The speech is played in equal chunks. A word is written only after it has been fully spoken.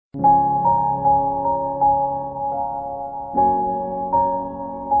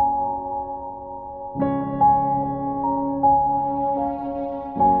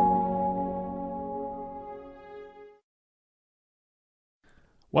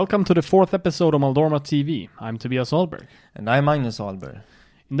Welcome to the fourth episode of Maldorma TV. I'm Tobias Ahlberg. And I'm Magnus Ahlberg.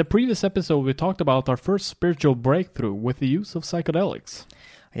 In the previous episode, we talked about our first spiritual breakthrough with the use of psychedelics.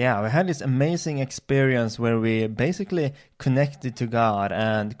 Yeah, we had this amazing experience where we basically connected to God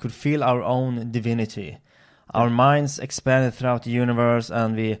and could feel our own divinity. Our minds expanded throughout the universe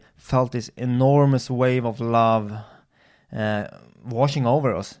and we felt this enormous wave of love washing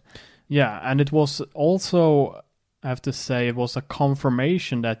over us. Yeah, and it was also, I have to say, it was a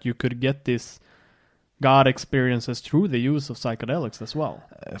confirmation that you could get this God experiences through the use of psychedelics as well.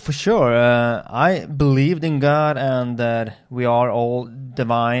 For sure. I believed in God and that we are all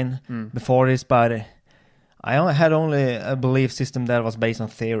divine before this, but I had only a belief system that was based on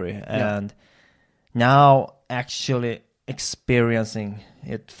theory. And now actually experiencing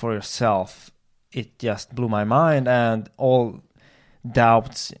it for yourself, it just blew my mind, and all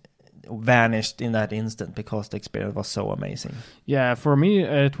doubts vanished in that instant because the experience was so amazing. Yeah, for me,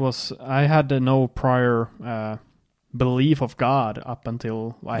 it was, I had no prior belief of God up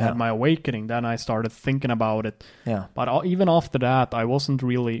until I had my awakening. Then I started thinking about it. Yeah. But even after that, I wasn't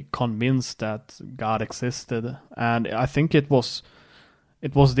really convinced that God existed. And I think it was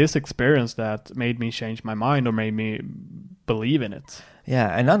this experience that made me change my mind or made me believe in it.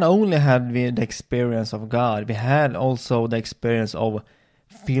 Yeah, and not only had we the experience of God, we had also the experience of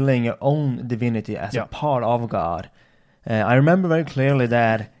feeling your own divinity as a part of God. I remember very clearly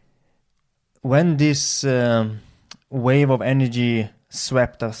that when this wave of energy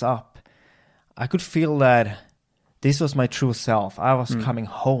swept us up, I could feel that this was my true self. I was coming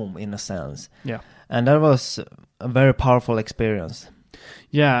home in a sense. Yeah. And that was a very powerful experience.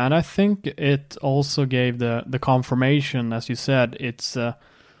 Yeah, and I think it also gave the confirmation, as you said, it's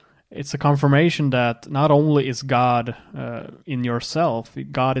a confirmation that not only is God in yourself,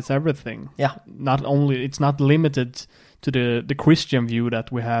 God is everything. Yeah. It's not limited to the Christian view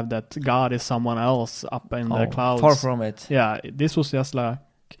that we have, that God is someone else up in the clouds. Far from it. Yeah, this was just like,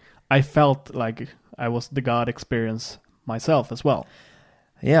 I felt like I was the God experience myself as well.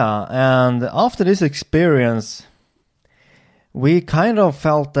 Yeah, and after this experience, we kind of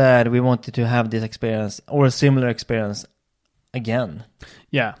felt that we wanted to have this experience or a similar experience again.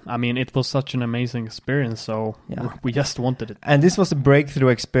 Yeah, I mean, it was such an amazing experience, so we just wanted it. And this was a breakthrough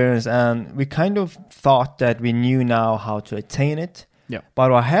experience, and we kind of thought that we knew now how to attain it. Yeah.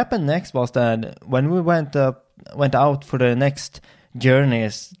 But what happened next was that when we went out for the next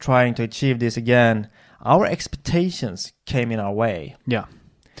journeys, trying to achieve this again, our expectations came in our way. Yeah,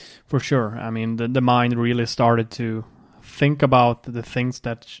 for sure. I mean, the mind really started to think about the things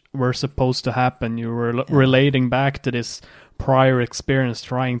that were supposed to happen. You were relating back to this prior experience,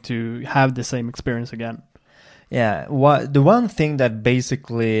 trying to have the same experience again. Yeah, the one thing that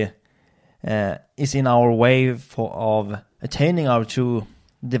basically is in our way of attaining our true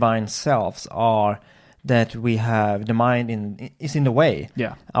divine selves are that we have the mind is in the way.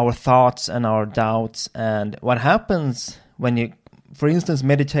 Yeah. Our thoughts and our doubts, and what happens when you, for instance,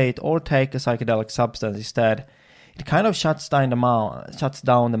 meditate or take a psychedelic substance is that it kind of shuts down the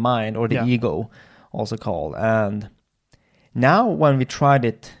mind, or the ego, also called. And now when we tried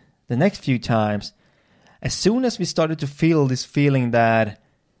it the next few times, as soon as we started to feel this feeling that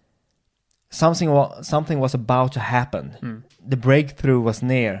something was about to happen, the breakthrough was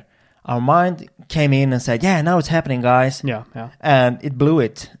near, our mind came in and said, yeah, now it's happening, guys. Yeah. And it blew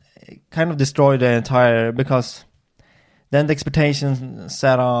it. It kind of destroyed the entire, because then the expectations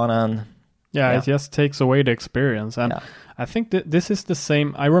set on and... Yeah, it just takes away the experience. And I think that this is the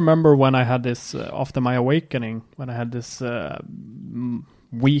same. I remember when I had this, after my awakening, when I had this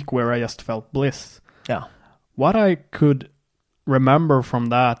week where I just felt bliss. Yeah. What I could remember from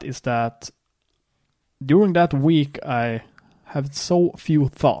that is that during that week, I had so few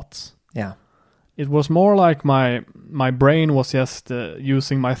thoughts. Yeah. It was more like my brain was just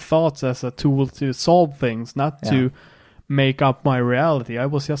using my thoughts as a tool to solve things, not to make up my reality. I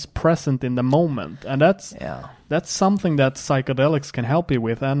was just present in the moment, and that's something that psychedelics can help you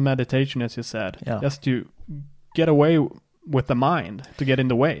with, and meditation, as you said, just to get away with the mind, to get in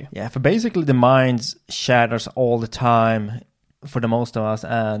the way. Yeah, for basically the mind shatters all the time for the most of us,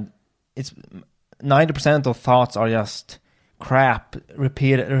 and it's 90% of thoughts are just crap,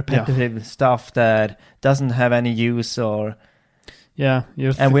 repetitive stuff that doesn't have any use, or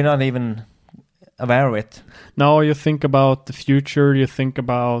and we're not even aware of it. No, you think about the future, you think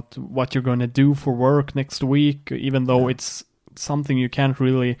about what you're going to do for work next week, even though it's something you can't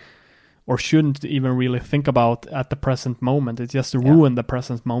really or shouldn't even really think about at the present moment. It's just to ruin the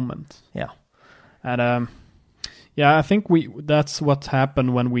present moment. Yeah. And I think that's what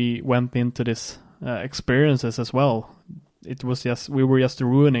happened when we went into this experiences as well. it was just we were just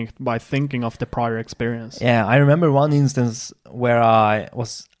ruining it by thinking of the prior experience. Yeah, I remember one instance where I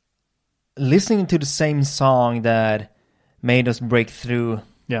was listening to the same song that made us break through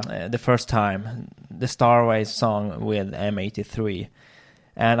the first time, the Starways song with M83.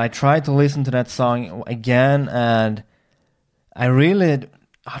 And I tried to listen to that song again, and I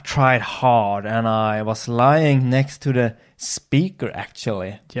tried hard, and I was lying next to the speaker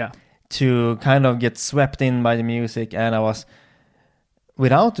actually. Yeah. To kind of get swept in by the music, and I was,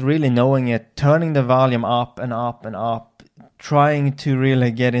 without really knowing it, turning the volume up and up and up, trying to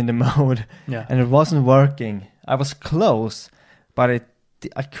really get in the mode, and it wasn't working. I was close, but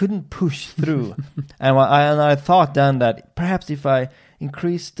I couldn't push through, and I thought then that perhaps if I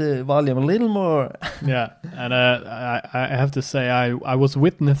increased the volume a little more. Yeah, and I have to say I was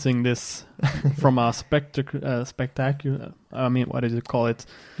witnessing this from a spectacular. I mean, what did you call it?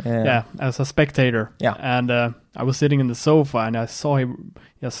 Yeah, as a spectator. Yeah, and I was sitting in the sofa and I saw him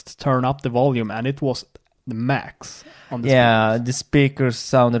just turn up the volume, and it was the max on the speakers. The speakers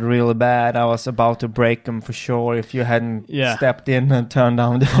sounded really bad. I was about to break them for sure if you hadn't stepped in and turned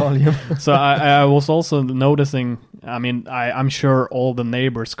down the volume. So I was also noticing, I mean, I'm sure all the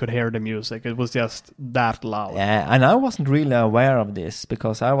neighbors could hear the music. It was just that loud. Yeah, and I wasn't really aware of this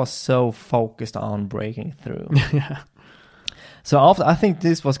because I was so focused on breaking through. Yeah. So I think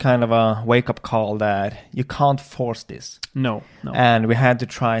this was kind of a wake-up call that you can't force this. No. And we had to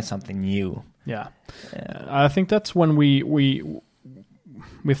try something new. Yeah. I think that's when we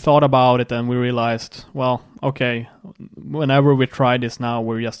thought about it and we realized, well, okay, whenever we try this now,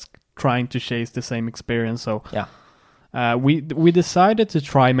 we're just trying to chase the same experience. So we decided to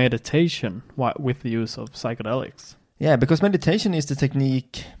try meditation with the use of psychedelics. Yeah, because meditation is the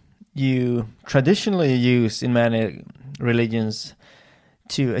technique you traditionally use in many religions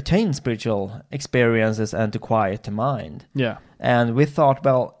to attain spiritual experiences and to quiet the mind. Yeah. And we thought,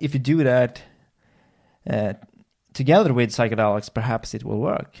 well, if you do that together with psychedelics, perhaps it will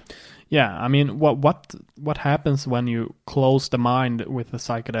work. Yeah, I mean, what happens when you close the mind with a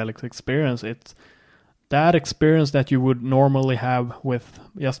psychedelic experience? It's that experience that you would normally have with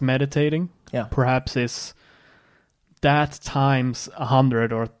just meditating. Yeah. Perhaps is that times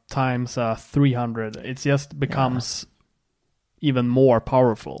 100 or times 300. It just becomes even more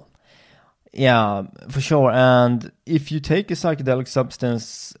powerful. Yeah, for sure. And if you take a psychedelic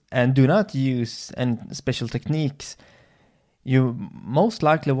substance and do not use any special techniques, you most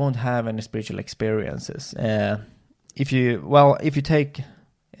likely won't have any spiritual experiences. If you take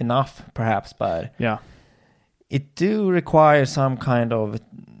enough, perhaps, but it do require some kind of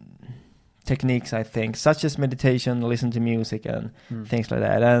techniques, I think, such as meditation, listen to music, and things like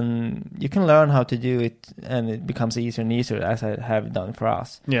that. And you can learn how to do it, and it becomes easier and easier, as I have done for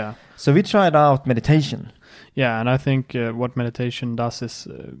us. Yeah. So we tried out meditation. Yeah, and I think what meditation does is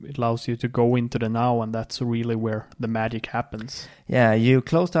it allows you to go into the now, and that's really where the magic happens. Yeah, you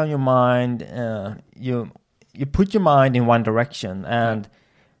close down your mind, you put your mind in one direction, and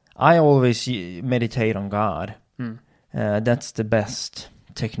I always meditate on God. That's the best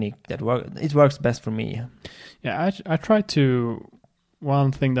technique that it works best for me. Yeah, I try to.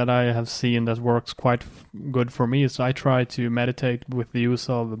 One thing that I have seen that works quite good for me is I try to meditate with the use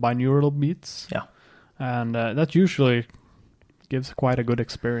of binaural beats. Yeah, and that usually gives quite a good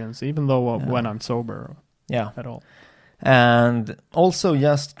experience, even though when I'm sober. At all. And also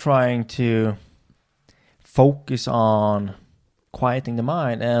just trying to focus on quieting the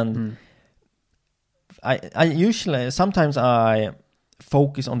mind, and I usually sometimes I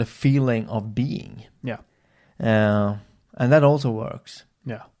focus on the feeling of being. And that also works.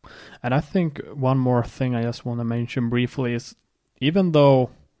 Yeah. And I think one more thing I just want to mention briefly is, even though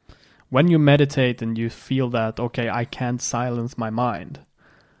when you meditate and you feel that, okay, I can't silence my mind,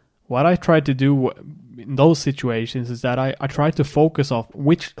 what I try to do in those situations is that I try to focus on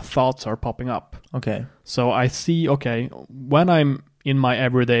which thoughts are popping up. Okay. So I see, okay, when I'm in my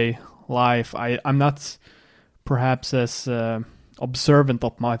everyday life, I'm not perhaps as observant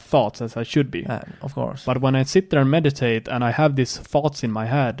of my thoughts as I should be. Of course. But when I sit there and meditate and I have these thoughts in my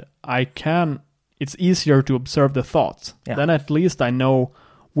head, it's easier to observe the thoughts. Then at least I know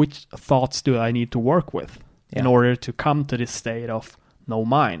which thoughts do I need to work with in order to come to this state of no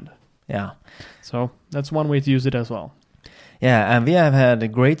mind. Yeah. So that's one way to use it as well. Yeah, and we have had a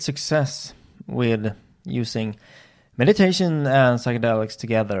great success with using meditation and psychedelics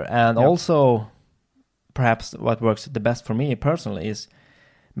together. And also, perhaps what works the best for me personally is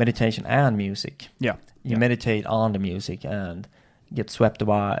meditation and music. You meditate on the music and get swept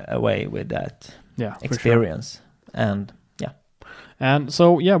away with that experience. Sure. And And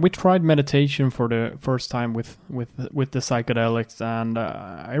so, yeah, we tried meditation for the first time with the psychedelics, and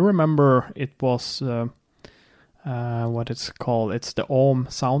I remember it was what it's called. It's the Om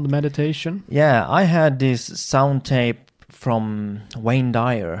sound meditation. Yeah, I had this sound tape from Wayne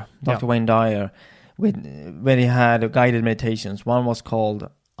Dyer, Dr. Wayne Dyer, where he had guided meditations. One was called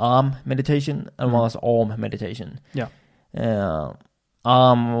Om meditation, and one was Om meditation. Yeah.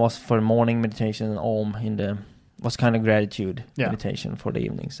 Om was for morning meditation, and Om was kind of gratitude meditation for the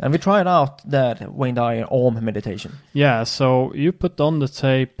evenings. And we tried out that Wayne Dyer Om meditation. Yeah, so you put on the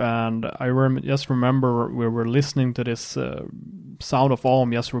tape, and I just remember we were listening to this sound of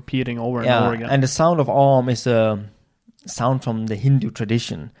Om just repeating over and over again. And the sound of Om is a sound from the Hindu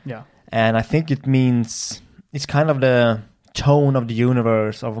tradition. Yeah. And I think it means, it's kind of the tone of the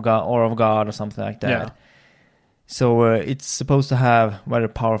universe, of God or something like that. Yeah. So it's supposed to have very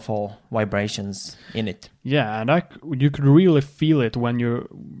powerful vibrations in it. Yeah, and you could really feel it when you're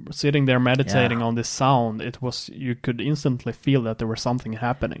sitting there meditating on this sound. You could instantly feel that there was something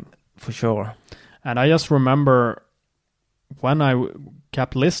happening. For sure. And I just remember when I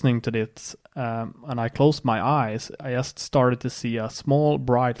kept listening to this, and I closed my eyes, I just started to see a small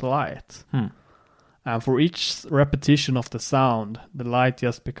bright light. And for each repetition of the sound, the light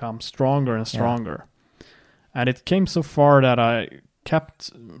just becomes stronger and stronger. And it came so far that I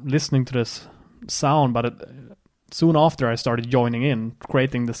kept listening to this sound, but soon after I started joining in,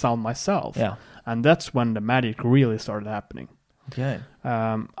 creating the sound myself. Yeah. And that's when the magic really started happening. Okay.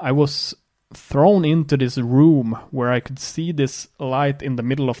 I was thrown into this room where I could see this light in the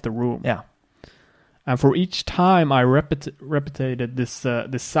middle of the room. Yeah. And for each time I repeated this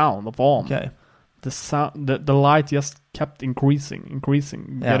sound of Om, the light just kept increasing,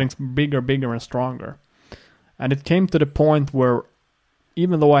 getting bigger and stronger. And it came to the point where,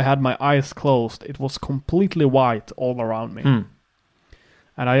 even though I had my eyes closed, it was completely white all around me.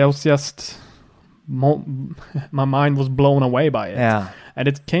 And I was just, my mind was blown away by it. Yeah. And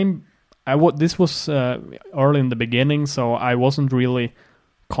it came, this was early in the beginning, so I wasn't really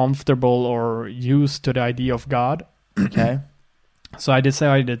comfortable or used to the idea of God. Okay. So I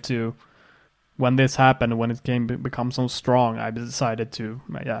decided to, when this happened, when it become so strong, I decided to,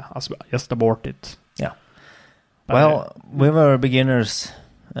 just abort it. Yeah. Well, we were beginners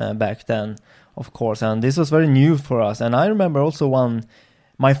back then, of course, and this was very new for us. And I remember also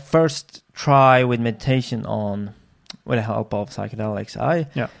my first try with meditation with the help of psychedelics. I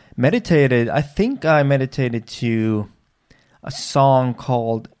meditated to a song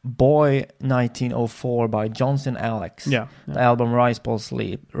called Boy 1904 by Johnson Alex. Yeah. The album Rice Boy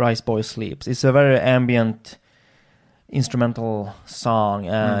Sleeps. It's a very ambient instrumental song,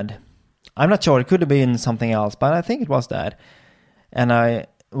 and I'm not sure, it could have been something else, but I think it was that. And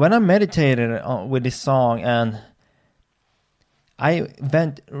when I meditated with this song, and I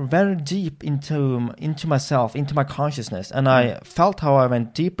went very deep into myself, into my consciousness, and I felt how I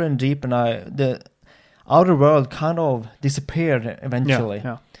went deeper and deeper, and the outer world kind of disappeared eventually.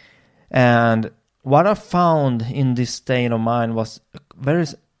 Yeah. And what I found in this state of mind was very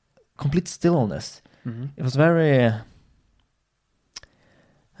complete stillness. It was very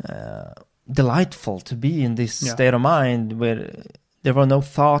delightful to be in this state of mind where there were no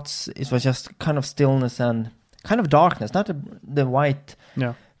thoughts. It was just kind of stillness and kind of darkness, not the white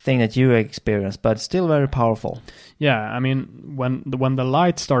thing that you experienced, but still very powerful. Yeah, I mean, when the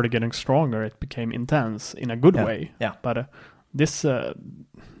light started getting stronger, it became intense in a good way. Yeah. But this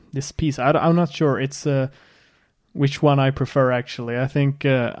piece, I'm not sure. It's which one I prefer actually. I think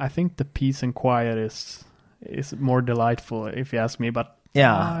the peace and quiet is more delightful, if you ask me. But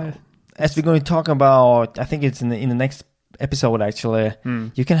as we're going to talk about, I think it's in the next episode actually.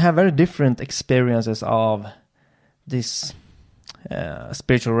 You can have very different experiences of this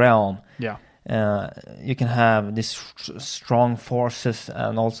spiritual realm. Yeah. You can have these strong forces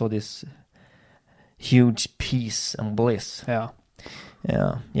and also this huge peace and bliss. Yeah.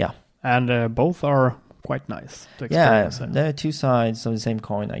 And both are quite nice to experience. Yeah, they're two sides of the same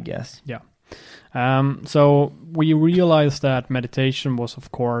coin, I guess. Yeah. So we realized that meditation was,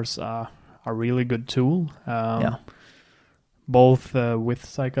 of course, a really good tool. Both with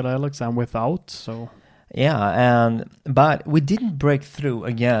psychedelics and without. So. Yeah, but we didn't break through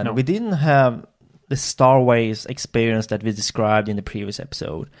again. No. We didn't have the Starways experience that we described in the previous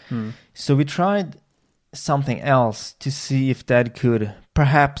episode. So we tried something else to see if that could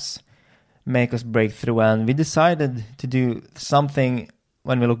perhaps make us break through. And we decided to do something,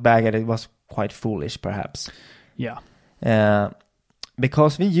 when we look back at it, was quite foolish, perhaps. Yeah.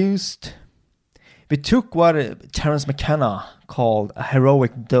 Because we took what Terence McKenna called a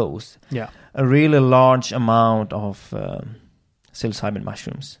heroic dose. Yeah. A really large amount of psilocybin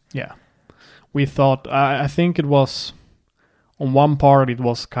mushrooms. Yeah. We thought, I think it was, on one part, it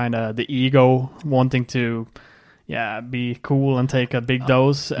was kind of the ego wanting to, be cool and take a big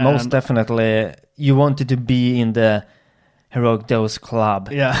dose. Most definitely, you wanted to be in the heroic dose club.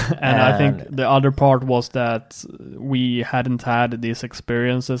 Yeah, and I think the other part was that we hadn't had these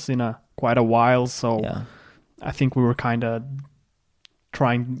experiences in quite a while, so I think we were kind of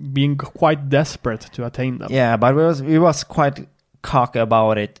being quite desperate to attain them. Yeah, but we was quite cocky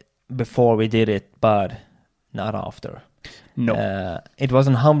about it before we did it, but not after. No. It was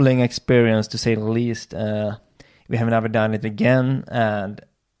an humbling experience, to say the least. We have never done it again, and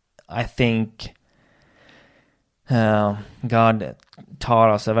I think God taught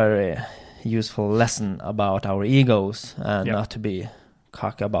us a very useful lesson about our egos and not to be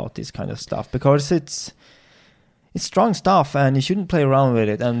cocky about this kind of stuff, because it's strong stuff, and you shouldn't play around with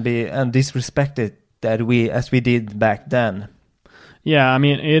it and disrespect it as we did back then. Yeah, I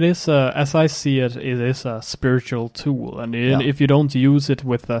mean, it is as I see it, it is a spiritual tool, and if you don't use it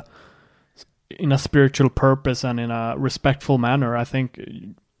in a spiritual purpose and in a respectful manner, I think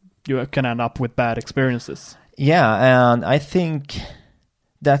you can end up with bad experiences. Yeah, and I think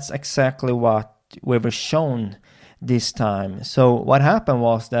that's exactly what we were shown this time. So what happened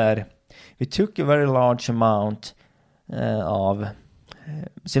was that we took a very large amount of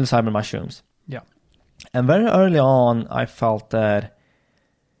psilocybin mushrooms. Yeah. And very early on, I felt that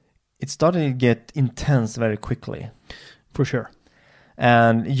it started to get intense very quickly. For sure.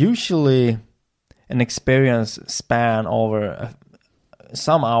 And usually an experience span over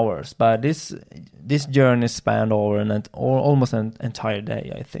some hours, but this journey spanned over almost an entire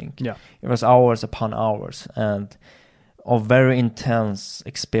day, I think. Yeah. It was hours upon hours and of very intense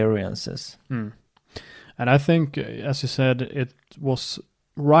experiences. Mm. And I think, as you said, it was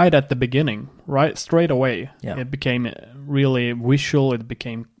right at the beginning, right straight away. Yeah. It became really visual, it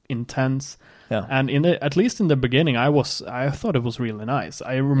became intense. Yeah. And at least in the beginning, I thought it was really nice.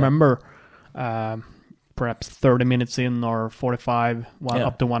 I remember perhaps 30 minutes in or 45,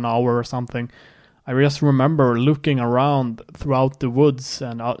 up to 1 hour or something. I just remember looking around throughout the woods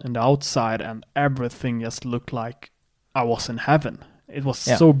and out in the outside, and everything just looked like I was in heaven. It was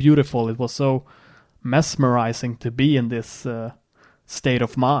so beautiful. It was so mesmerizing to be in this state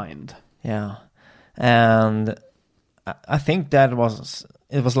of mind. Yeah, and I think it was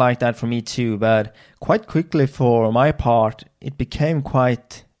like that for me too. But quite quickly, for my part, it became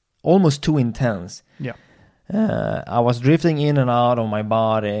quite almost too intense. Yeah. I was drifting in and out of my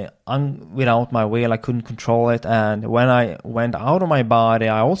body without my will. I couldn't control it. And when I went out of my body,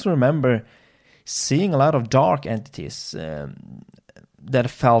 I also remember seeing a lot of dark entities that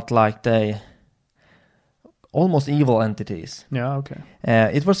felt like they almost evil entities. Yeah, okay.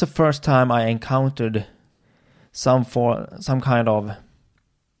 It was the first time I encountered some kind of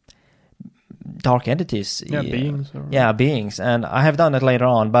dark entities. Yeah, beings. Beings. And I have done it later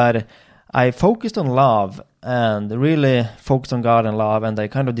on, but I focused on love and really focused on God and love, and they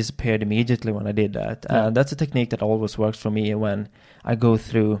kind of disappeared immediately when I did that. Yeah. And that's a technique that always works for me when I go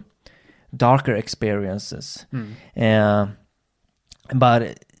through darker experiences.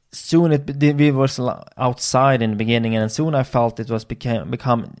 But soon we were outside in the beginning, and soon I felt it was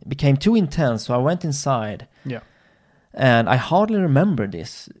became too intense, so I went inside. Yeah. And I hardly remember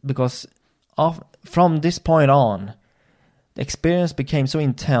this, because from this point on, the experience became so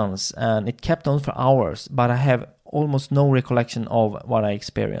intense and it kept on for hours, but I have almost no recollection of what I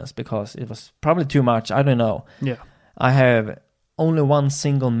experienced because it was probably too much. I don't know. Yeah. I have only one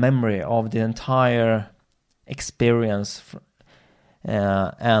single memory of the entire experience.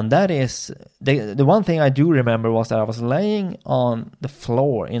 And that is, the one thing I do remember was that I was laying on the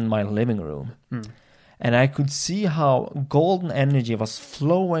floor in my living room. And I could see how golden energy was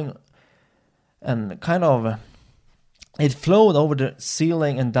flowing and kind of... It flowed over the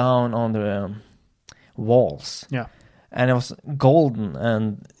ceiling and down on the walls. Yeah. And it was golden,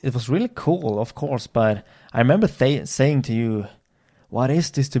 and it was really cool, of course. But I remember saying to you, what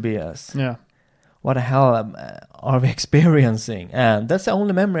is this, Tobias? Yeah. What the hell are we experiencing? And that's the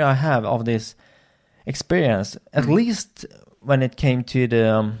only memory I have of this experience, at least when it came to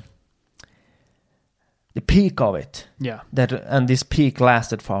the peak of it. Yeah. And this peak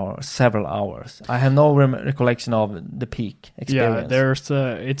lasted for several hours. I have no recollection of the peak experience.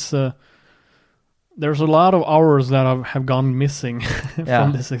 Yeah, there's a lot of hours that have gone missing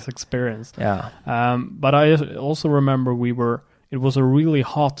from this experience. Yeah. But I also remember it was a really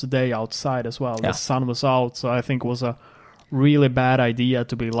hot day outside as well. Yeah. The sun was out, so I think it was a really bad idea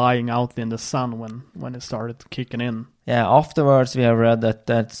to be lying out in the sun when it started kicking in. Yeah, afterwards we have read that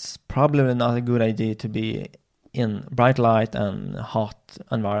that's probably not a good idea to be in bright light and hot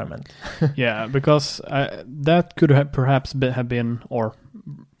environment. Yeah, because that could have perhaps have been, or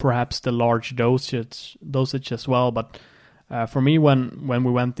perhaps the large dosage as well. But for me, when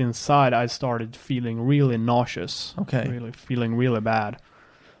we went inside, I started feeling really nauseous. Okay. Really feeling really bad.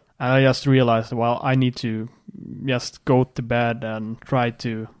 And I just realized, well, I need to just go to bed and try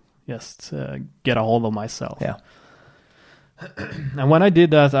to just get a hold of myself. Yeah. And when I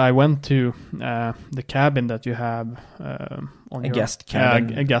did that, I went to the cabin that you have on your guest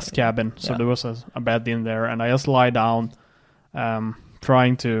cabin. A guest cabin. So Yeah. there was a bed in there, and I just lie down,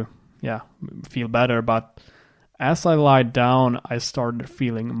 trying to feel better. But as I lied down, I started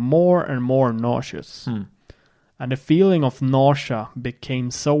feeling more and more nauseous. And the feeling of nausea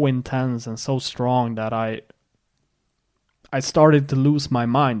became so intense and so strong that I started to lose my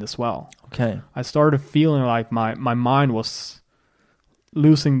mind as well. Okay. I started feeling like my mind was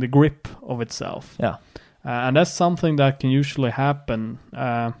losing the grip of itself. Yeah. And that's something that can usually happen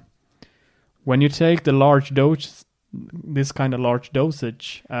when you take the large dose, this kind of large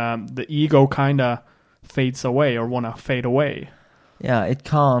dosage. The ego kind of fades away or want to fade away. Yeah, it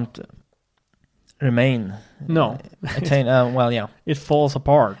can't remain. No. Attain. Well, yeah. It falls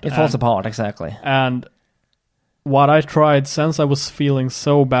apart. It falls apart, exactly. And what I tried, since I was feeling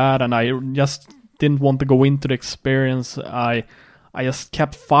so bad and I just didn't want to go into the experience, I just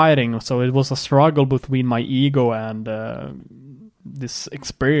kept fighting. So it was a struggle between my ego and this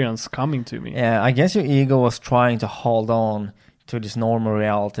experience coming to me. Yeah, I guess your ego was trying to hold on to this normal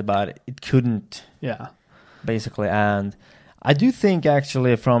reality, but it couldn't. Yeah. Basically. And I do think,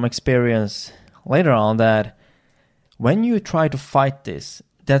 actually, from experience later on, that when you try to fight this,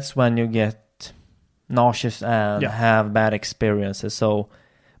 that's when you get nauseous and have bad experiences. So,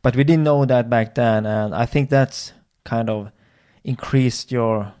 but we didn't know that back then, and I think that's kind of increased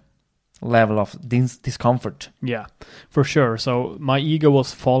your level of discomfort. Yeah, for sure. So my ego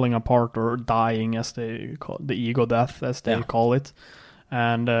was falling apart, or dying, as they call the ego death, as they call it,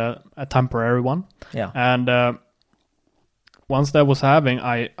 and a temporary one. Yeah. And once that was happening,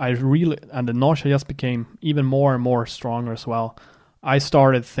 I really, and the nausea just became even more and more stronger as well. I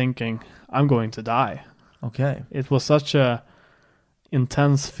started thinking, I'm going to die. Okay. It was such a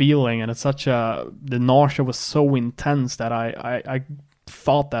intense feeling, and the nausea was so intense that I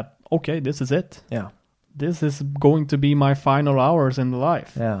thought that, okay, this is it. Yeah. This is going to be my final hours in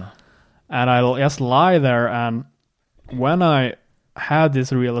life. Yeah. And I'll just lie there, and when I had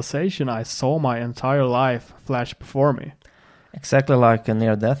this realization, I saw my entire life flash before me. Exactly like a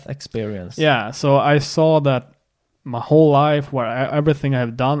near-death experience. Yeah, so I saw that my whole life, everything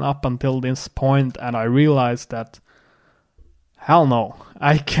I've done up until this point, and I realized that, hell no,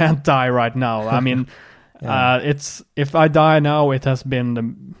 I can't die right now. I mean, it's, if I die now, it has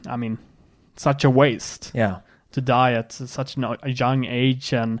been, such a waste. Yeah. To die at such a young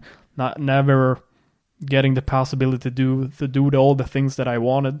age and never getting the possibility to do all the things that I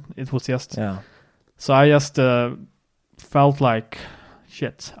wanted. It was just, so I just felt like,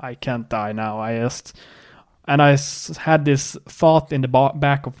 shit, I can't die now. I had this thought in the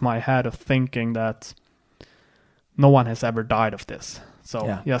back of my head of thinking that no one has ever died of this.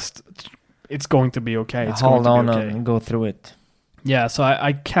 So just, it's going to be okay. It's hold going to on be okay. And go through it. Yeah, so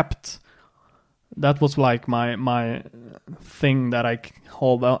I kept, that was like my thing that I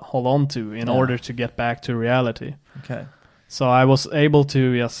hold on to in order to get back to reality. Okay. So I was able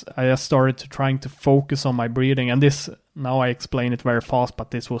to, I just started to trying to focus on my breathing. And this, now I explain it very fast,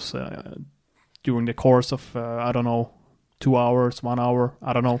 but this was during the course of, 2 hours, 1 hour,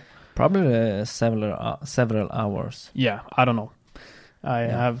 I don't know. Probably several hours. Yeah, I don't know. I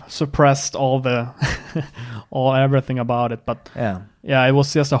have suppressed everything about it, but it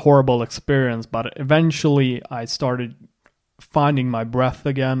was just a horrible experience. But eventually I started finding my breath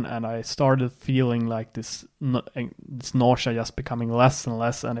again, and I started feeling like this nausea just becoming less and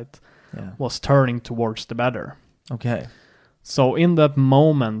less, and it was turning towards the better. Okay. So in that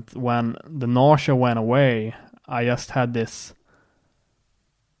moment when the nausea went away, I just had this,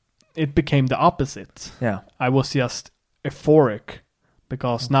 it became the opposite. Yeah. I was just euphoric.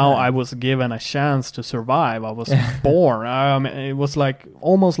 Because now I was given a chance to survive. I was born. It was like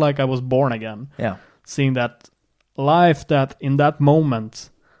almost like I was born again. Yeah. Seeing that life that in that moment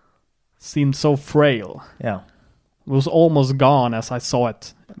seemed so frail. Yeah. Was almost gone as I saw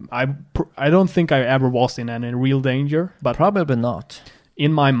it. I don't think I ever was in any real danger, but probably not.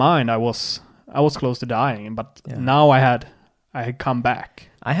 In my mind, I was close to dying, but now I had come back.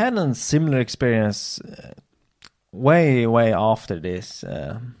 I had a similar experience. Way after this,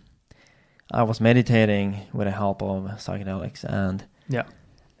 I was meditating with the help of psychedelics, and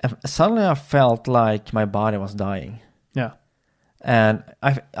And suddenly I felt like my body was dying. Yeah. And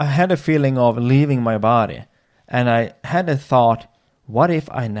I had a feeling of leaving my body. And I had a thought, what if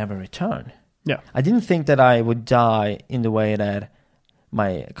I never return? Yeah. I didn't think that I would die in the way that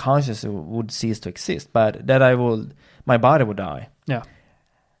my consciousness would cease to exist, but that my body would die. Yeah.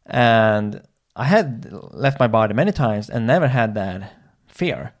 And I had left my body many times and never had that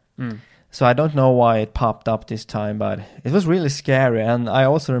fear. So I don't know why it popped up this time, but it was really scary. And I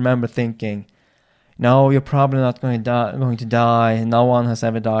also remember thinking, no, you're probably not going to die. No one has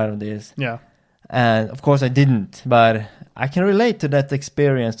ever died of this. Yeah. And of course I didn't, but I can relate to that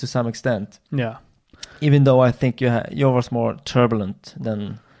experience to some extent. Yeah. Even though I think yours was more turbulent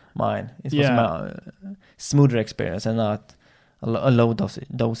than mine. It was a smoother experience and not a low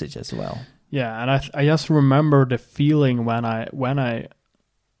dosage as well. Yeah, and I just remember the feeling when I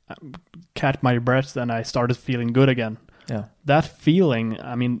caught my breath and I started feeling good again. Yeah. That feeling,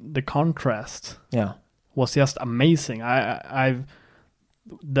 I mean, the contrast was just amazing. The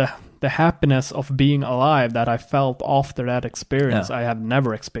happiness of being alive that I felt after that experience, I have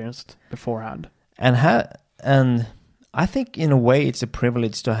never experienced beforehand. And I think in a way it's a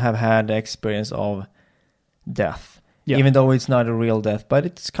privilege to have had the experience of death, even though it's not a real death, but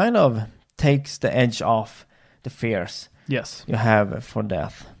it's kind of takes the edge off the fears you have for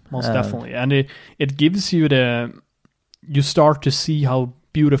death. Most definitely. And it gives you you start to see how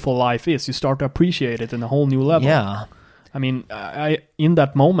beautiful life is. You start to appreciate it in a whole new level. Yeah. I mean, in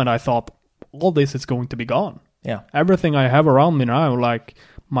that moment, I thought, all this is going to be gone. Yeah. Everything I have around me now, like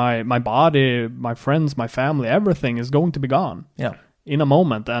my body, my friends, my family, everything is going to be gone. Yeah. In a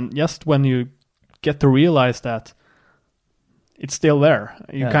moment. And just when you get to realize that it's still there,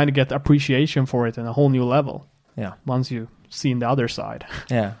 you kind of get appreciation for it in a whole new level. Yeah. Once you see the other side.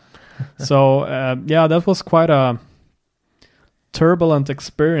 Yeah. So, that was quite a turbulent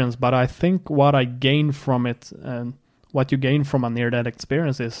experience, but I think what I gained from it and what you gain from a near-death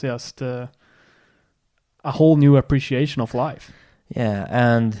experience is just a whole new appreciation of life. Yeah,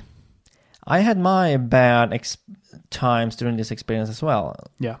 and I had my bad times during this experience as well.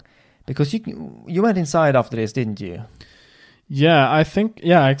 Yeah. Because you went inside after this, didn't you? Yeah, I think,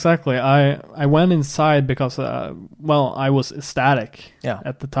 exactly. I went inside because, I was ecstatic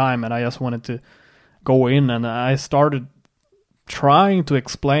at the time, and I just wanted to go in, and I started trying to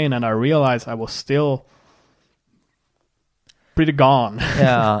explain, and I realized I was still pretty gone.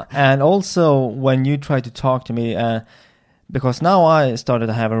 Yeah, and also when you tried to talk to me, because now I started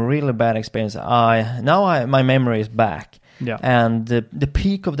to have a really bad experience. My memory is back. Yeah. And the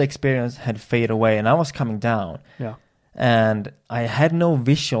peak of the experience had faded away, and I was coming down. Yeah. And I had no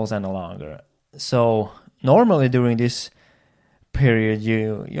visuals any longer. So normally during this period,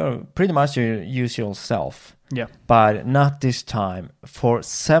 you're pretty much your usual self. Yeah. But not this time. For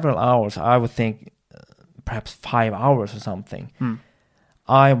several hours, I would think perhaps 5 hours or something.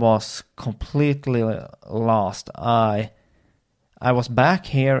 I was completely lost. I was back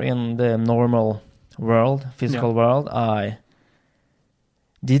here in the normal world, physical world. I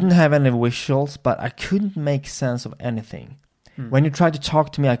didn't have any visuals, but I couldn't make sense of anything. When you tried to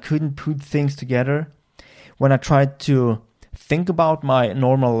talk to me, I couldn't put things together. When I tried to think about my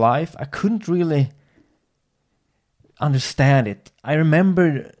normal life, I couldn't really understand it. I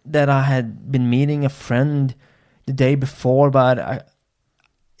remember that I had been meeting a friend the day before, but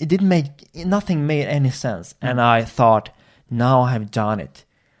nothing made any sense. And I thought, now I have done it.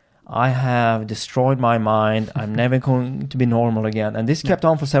 I have destroyed my mind. I'm never going to be normal again. And this kept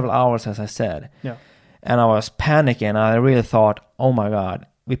on for several hours, as I said. Yeah. And I was panicking. I really thought, oh my God,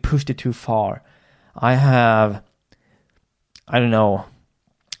 we pushed it too far. I have,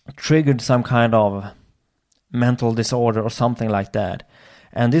 triggered some kind of mental disorder or something like that.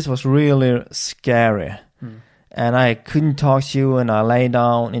 And this was really scary. And I couldn't talk to you, and I lay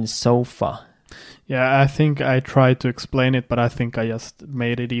down in the sofa. Yeah, I think I tried to explain it, but I think I just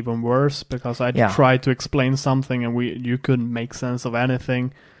made it even worse because I tried to explain something and you couldn't make sense of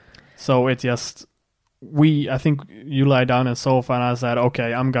anything. So it just, I think you lie down in the sofa and I said,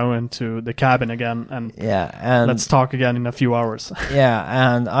 okay, I'm going to the cabin again and let's talk again in a few hours.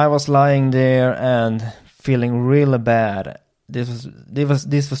 Yeah, and I was lying there and feeling really bad.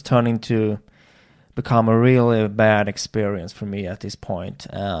 This was turning to become a really bad experience for me at this point.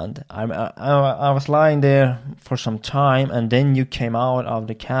 And I was lying there for some time, and then you came out of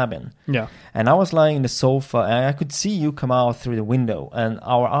the cabin. Yeah. And I was lying in the sofa, and I could see you come out through the window, and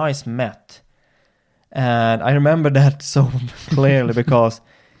our eyes met. And I remember that so clearly because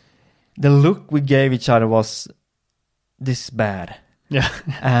the look we gave each other was this bad. Yeah.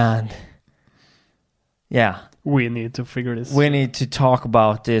 And Yeah. We need to figure this. We need to talk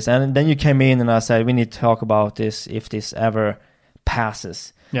about this. And then you came in and I said, we need to talk about this if this ever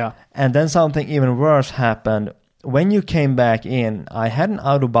passes. Yeah. And then something even worse happened. When you came back in, I had an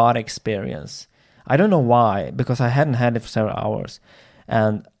out-of-body experience. I don't know why, because I hadn't had it for several hours.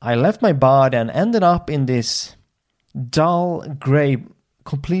 And I left my body and ended up in this dull, gray,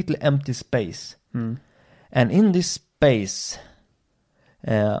 completely empty space. And in this space,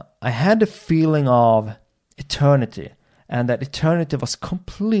 I had the feeling of eternity. And that eternity was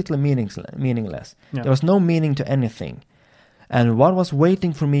completely meaningless. Yeah. There was no meaning to anything. And what was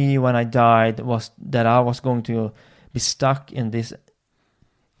waiting for me when I died was that I was going to be stuck in this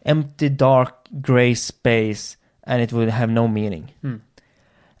empty, dark, gray space, and it would have no meaning.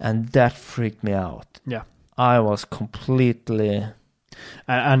 And that freaked me out. Yeah. I was completely...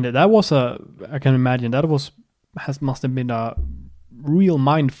 And that was I can imagine, that must have been a real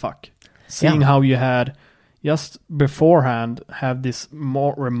mindfuck. Seeing how you had... just beforehand have this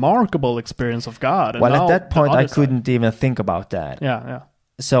more remarkable experience of God. And well, at that point, I couldn't even think about that. Yeah.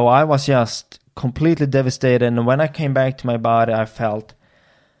 So I was just completely devastated. And when I came back to my body, I felt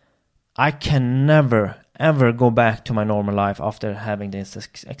I can never, ever go back to my normal life after having this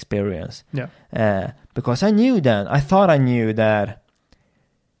experience. Yeah. Because I thought I knew that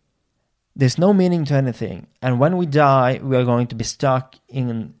there's no meaning to anything. And when we die, we are going to be stuck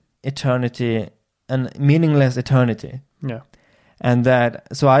in eternity, and meaningless eternity. Yeah. And that,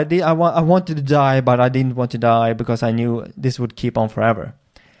 so I wanted to die, but I didn't want to die because I knew this would keep on forever.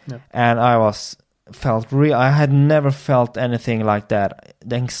 Yeah. And I had never felt anything like that.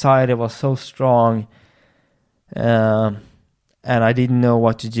 The anxiety was so strong, and I didn't know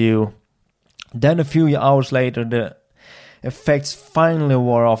what to do. Then a few hours later, the effects finally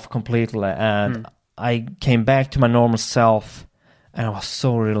wore off completely, and I came back to my normal self, and I was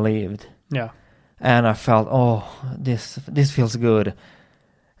so relieved. Yeah. And I felt, this feels good.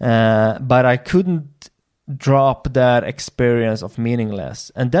 But I couldn't drop that experience of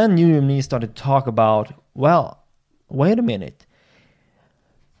meaningless. And then you and me started to talk about, well, wait a minute.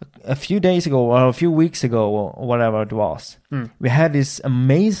 A few days ago or a few weeks ago or whatever it was, we had this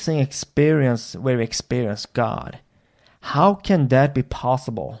amazing experience where we experienced God. How can that be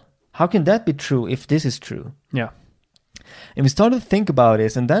possible? How can that be true if this is true? Yeah. And we started to think about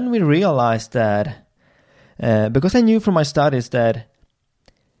this, and then we realized that, because I knew from my studies that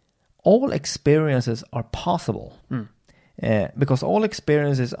all experiences are possible, because all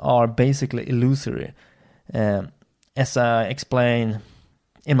experiences are basically illusory, as I explain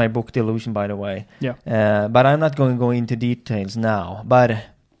in my book, The Illusion, by the way. Yeah. But I'm not going to go into details now. But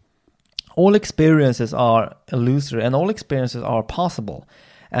all experiences are illusory, and all experiences are possible.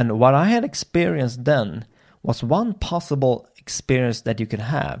 And what I had experienced then was one possible experience that you can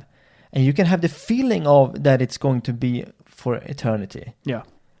have. And you can have the feeling of that it's going to be for eternity. Yeah.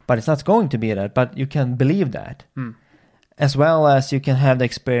 But it's not going to be that, but you can believe that. As well as you can have the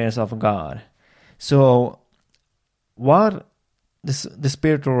experience of God. So what the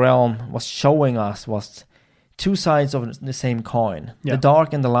spiritual realm was showing us was two sides of the same coin. Yeah. The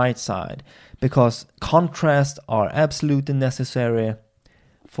dark and the light side. Because contrasts are absolutely necessary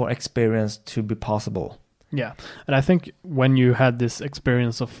for experience to be possible. Yeah, and I think when you had this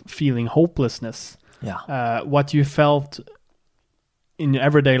experience of feeling hopelessness, what you felt in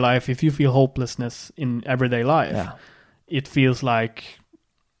everyday life, if you feel hopelessness in everyday life, it feels like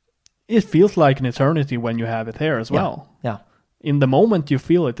an eternity when you have it here as well. Yeah. In the moment you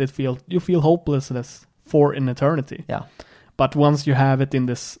feel it, you feel hopelessness for an eternity. Yeah. But once you have it in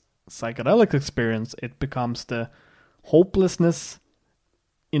this psychedelic experience, it becomes the hopelessness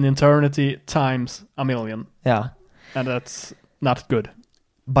in eternity times a million. Yeah. And that's not good.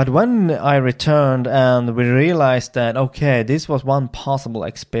 But when I returned and we realized that, okay, this was one possible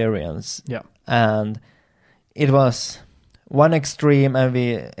experience. Yeah. And it was one extreme, and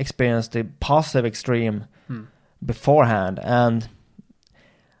we experienced the positive extreme beforehand. And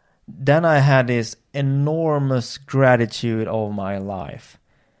then I had this enormous gratitude of my life.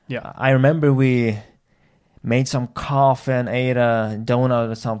 Yeah. I remember we made some coffee and ate a donut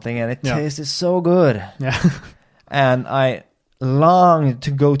or something, and it tasted so good. Yeah. And I longed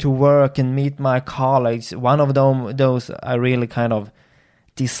to go to work and meet my colleagues. One of those I really kind of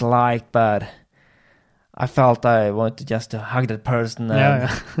disliked, but I felt I wanted just to hug that person and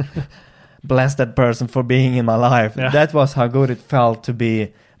bless that person for being in my life. Yeah. That was how good it felt to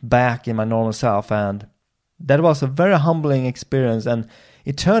be back in my normal self, and that was a very humbling experience. And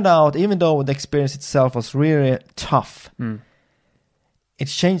it turned out, even though the experience itself was really tough, it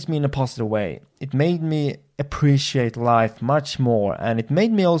changed me in a positive way. It made me appreciate life much more, and it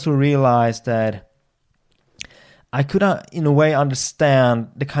made me also realize that I could, in a way, understand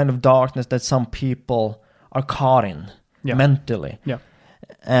the kind of darkness that some people are caught in mentally. Yeah.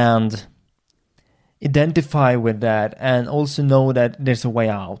 And identify with that, and also know that there's a way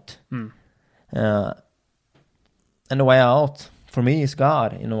out. And the way out for me is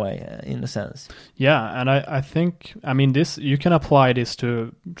God, in a way, in a sense. Yeah, and I think, I mean, this, you can apply this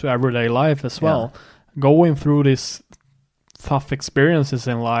to everyday life as well. Going through this tough experiences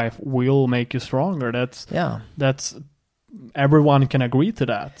in life will make you stronger. That's everyone can agree to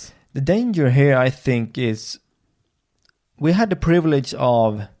that. The danger here, I think, is we had the privilege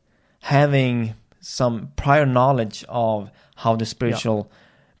of having some prior knowledge of how the spiritual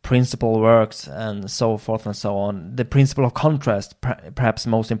principle works and so forth and so on. The principle of contrast, perhaps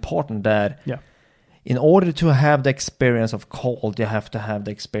most important, that in order to have the experience of cold, you have to have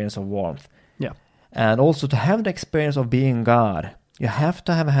the experience of warmth. Yeah. And also to have the experience of being God, you have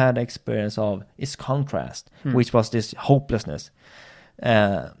to have had the experience of its contrast, which was this hopelessness.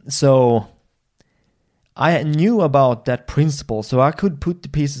 So I knew about that principle, so I could put the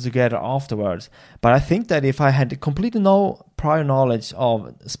pieces together afterwards. But I think that if I had completely no prior knowledge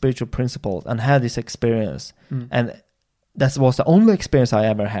of spiritual principles and had this experience, and that was the only experience I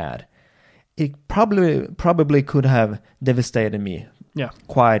ever had, it probably could have devastated me. Yeah.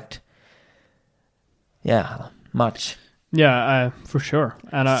 Quite. Yeah, much. Yeah, for sure.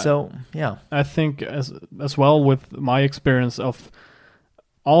 And I think as well with my experience of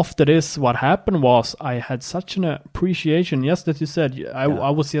after this, what happened was I had such an appreciation. Yes, that you said, I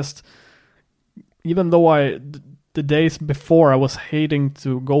was just, even though the days before I was hating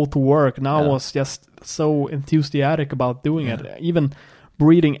to go to work, now I was just so enthusiastic about doing it. Even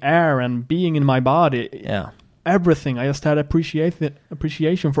breathing air and being in my body. Yeah. Everything. I just had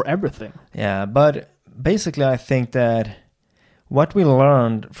appreciation for everything. Yeah, but basically I think that what we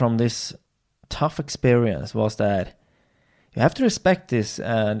learned from this tough experience was that you have to respect this,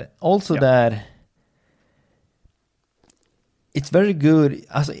 and also that it's very good.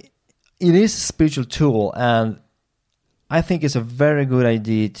 As it is a spiritual tool, and I think it's a very good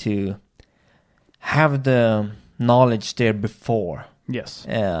idea to have the knowledge there before. Yes.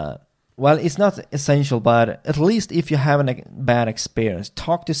 Well, it's not essential, but at least if you have a bad experience,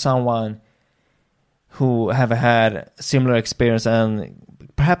 talk to someone who have had similar experience and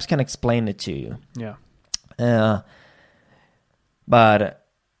perhaps can explain it to you. Yeah. But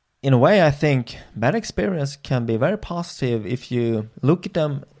in a way, I think bad experience can be very positive if you look at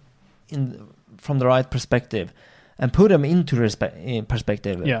them from the right perspective and put them into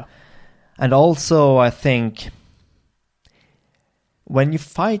perspective. Yeah. And also, I think when you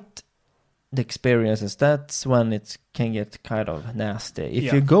fight the experiences, that's when it can get kind of nasty.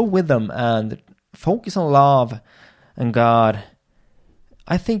 If you go with them and focus on love and God,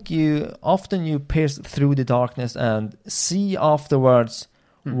 I think you pierce through the darkness and see afterwards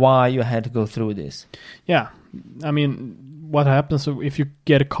why you had to go through this. Yeah. I mean, what happens if you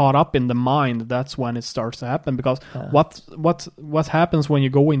get caught up in the mind? That's when it starts to happen. Because what happens when you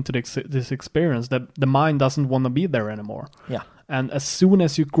go into this experience? That the mind doesn't want to be there anymore. Yeah. And as soon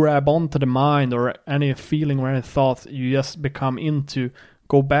as you grab onto the mind or any feeling or any thought, you just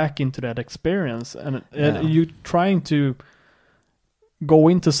go back into that experience, and you're trying to go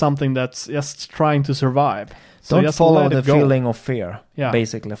into something that's just trying to survive. So don't follow the feeling of fear. Yeah.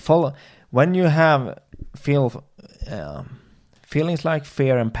 Basically, follow when you feelings like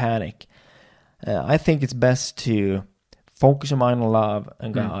fear and panic. I think it's best to focus your mind on love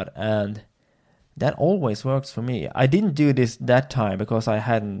and God, and that always works for me. I didn't do this that time because I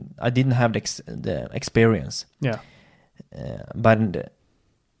didn't have the experience. Yeah. But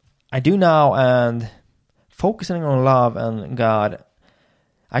I do now, and focusing on love and God,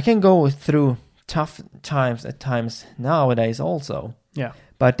 I can go through tough times at times nowadays also. Yeah.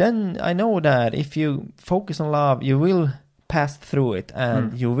 But then I know that if you focus on love, you will pass through it,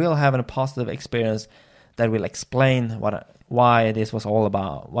 and you will have a positive experience that will explain why this was all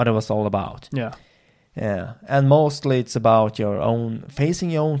about, what it was all about. Yeah. Yeah. And mostly it's about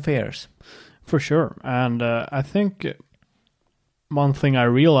facing your own fears. For sure. And I think one thing I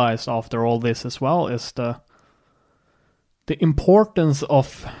realized after all this as well is the importance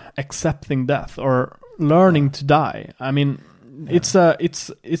of accepting death or learning to die. I mean, it's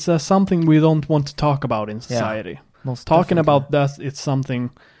something we don't want to talk about in society. Talking about death, it's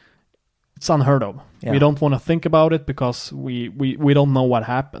unheard of. Yeah. We don't want to think about it because we don't know what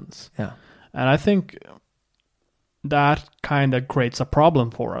happens. Yeah. And I think that kind of creates a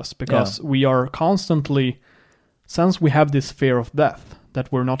problem for us because we are constantly, since we have this fear of death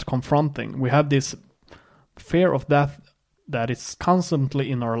that we're not confronting, we have this fear of death that is constantly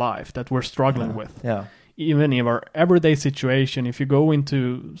in our life that we're struggling with. Yeah. even in our everyday situation, if you go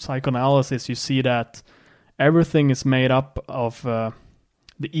into psychoanalysis, you see that everything is made up of the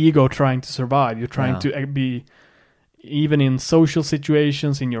ego trying to survive. You're trying to be, even in social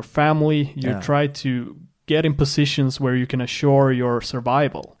situations, in your family, you try to get in positions where you can assure your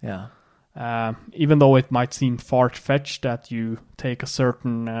survival. Yeah. Even though it might seem far-fetched that you take a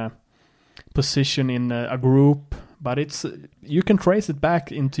certain position in a group, but it's you can trace it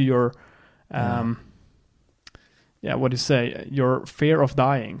back into your what do you say, your fear of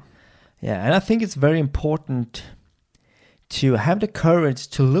dying. Yeah, and I think it's very important to have the courage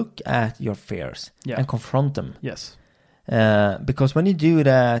to look at your fears and confront them. Yes. Because when you do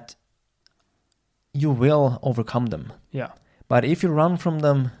that, you will overcome them. Yeah. But if you run from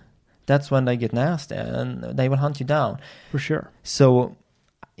them, that's when they get nasty and they will hunt you down. For sure. So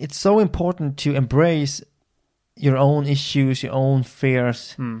it's so important to embrace your own issues, your own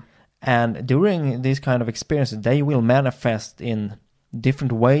fears. And during these kind of experiences, they will manifest in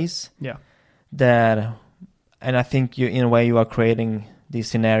different ways. Yeah. And I think in a way you are creating these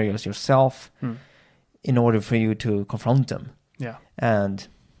scenarios yourself in order for you to confront them. Yeah. And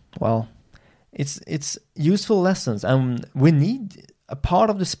well, it's useful lessons, and we need a part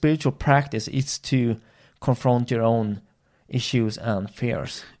of the spiritual practice is to confront your own issues and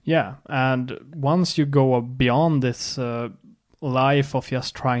fears. Yeah, and once you go beyond this life of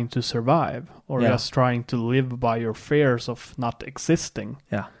just trying to survive or just trying to live by your fears of not existing.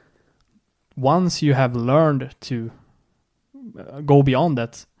 Yeah. Once you have learned to go beyond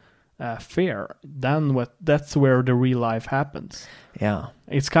that fear, then that's where the real life happens. Yeah.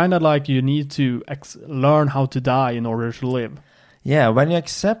 It's kind of like you need to learn how to die in order to live. Yeah, when you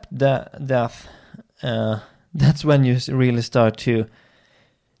accept death, that's when you really start to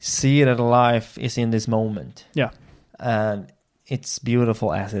see that life is in this moment. Yeah. And it's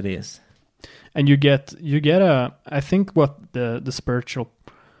beautiful as it is. And you get I think what the spiritual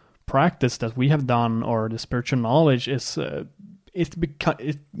practice that we have done, or the spiritual knowledge, is it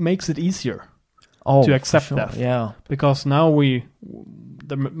makes it easier to accept death. Yeah. Because now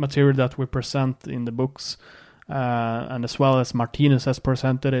the material that we present in the books, and as well as Martinus has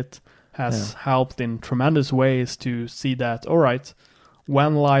presented it, has helped in tremendous ways to see that, all right,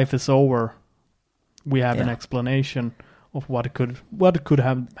 when life is over, we have an explanation of what could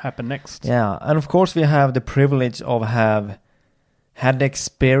have happened next. Yeah, and of course we have the privilege of have had the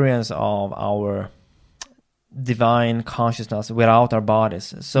experience of our divine consciousness without our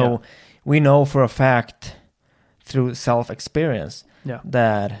bodies. So we know for a fact through self-experience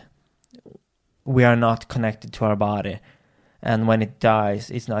that we are not connected to our body. And when it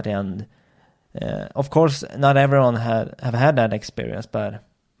dies, it's not the end. Of course, not everyone have had that experience, but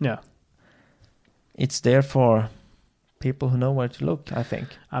it's there for people who know where to look, I think.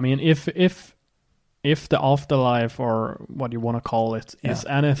 I mean, if the afterlife, or what you want to call it, is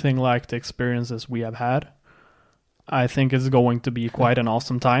anything like the experiences we have had, I think it's going to be quite an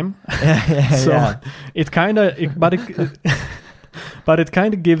awesome time. It kind of, but it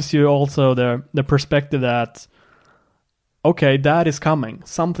kind of gives you also the perspective that, okay, that is coming.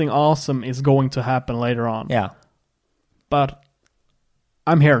 Something awesome is going to happen later on. Yeah. But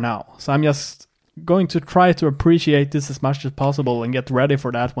I'm here now, so I'm just going to try to appreciate this as much as possible and get ready for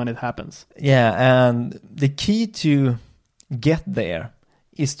that when it happens. Yeah, and the key to get there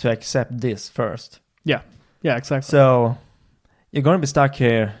is to accept this first. Yeah, exactly. So you're going to be stuck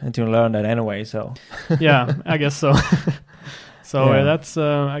here until you learn that anyway, so... Yeah, I guess so. So that's,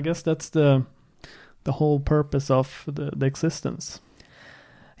 I guess that's the whole purpose of the existence.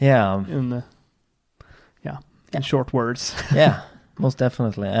 Yeah. In short words. Yeah, most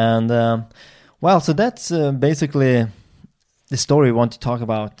definitely. And... well, so that's basically the story we want to talk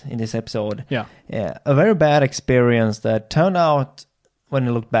about in this episode. Yeah. A very bad experience that turned out, when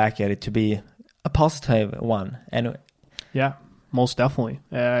you look back at it, to be a positive one. Anyway. Yeah, most definitely.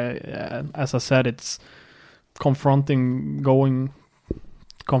 As I said, it's confronting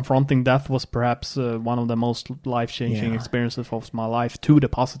death was perhaps one of the most life-changing experiences of my life, to the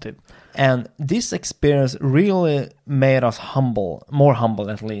positive. And this experience really made us more humble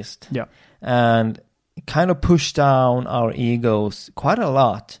at least. Yeah. And kind of pushed down our egos quite a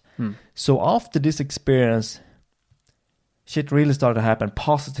lot. So after this experience, shit really started to happen.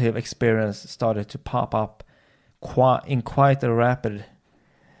 Positive experience started to pop up in quite a rapid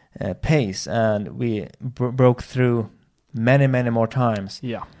pace, and we broke through many, many more times.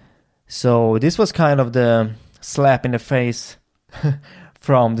 Yeah. So this was kind of the slap in the face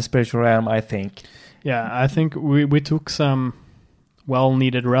from the spiritual realm, I think. Yeah, I think we took some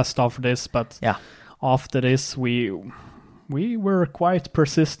well-needed rest after this, but after this we we were quite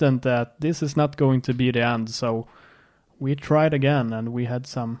persistent that this is not going to be the end. So we tried again, and we had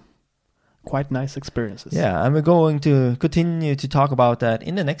some quite nice experiences. Yeah, and we're going to continue to talk about that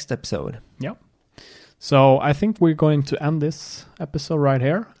in the next episode. Yep. So I think we're going to end this episode right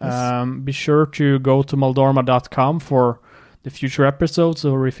here. Yes. Be sure to go to moldorma.com for the future episodes,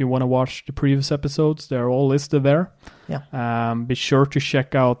 or if you want to watch the previous episodes, they're all listed there. Yeah. Be sure to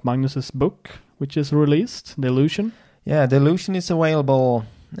check out Magnus's book, which is released, The Illusion. Yeah, The Illusion is available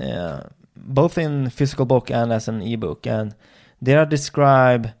both in physical book and as an ebook, and there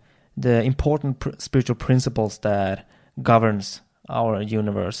describe the important spiritual principles that governs our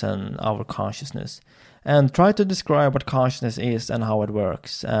universe and our consciousness, and try to describe what consciousness is and how it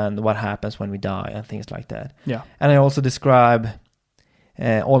works and what happens when we die and things like that. Yeah. And I also describe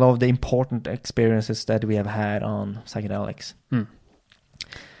all of the important experiences that we have had on psychedelics. All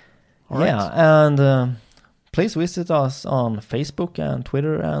right. Yeah, and please visit us on Facebook and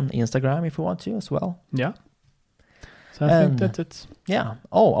Twitter and Instagram if you want to as well. Yeah. So I think that's it. Yeah.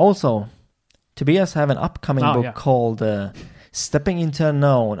 Oh, also, Tobias have an upcoming book called Stepping into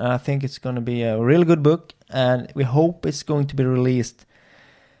Unknown, and I think it's going to be a really good book, and we hope it's going to be released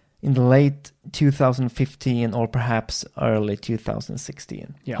in the late 2015 or perhaps early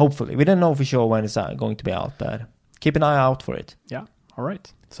 2016. Yeah. Hopefully. We don't know for sure when it's going to be out, but keep an eye out for it. Yeah. All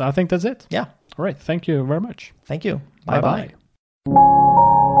right. So I think that's it. Yeah. All right. Thank you very much. Thank you. Bye-bye. Bye-bye.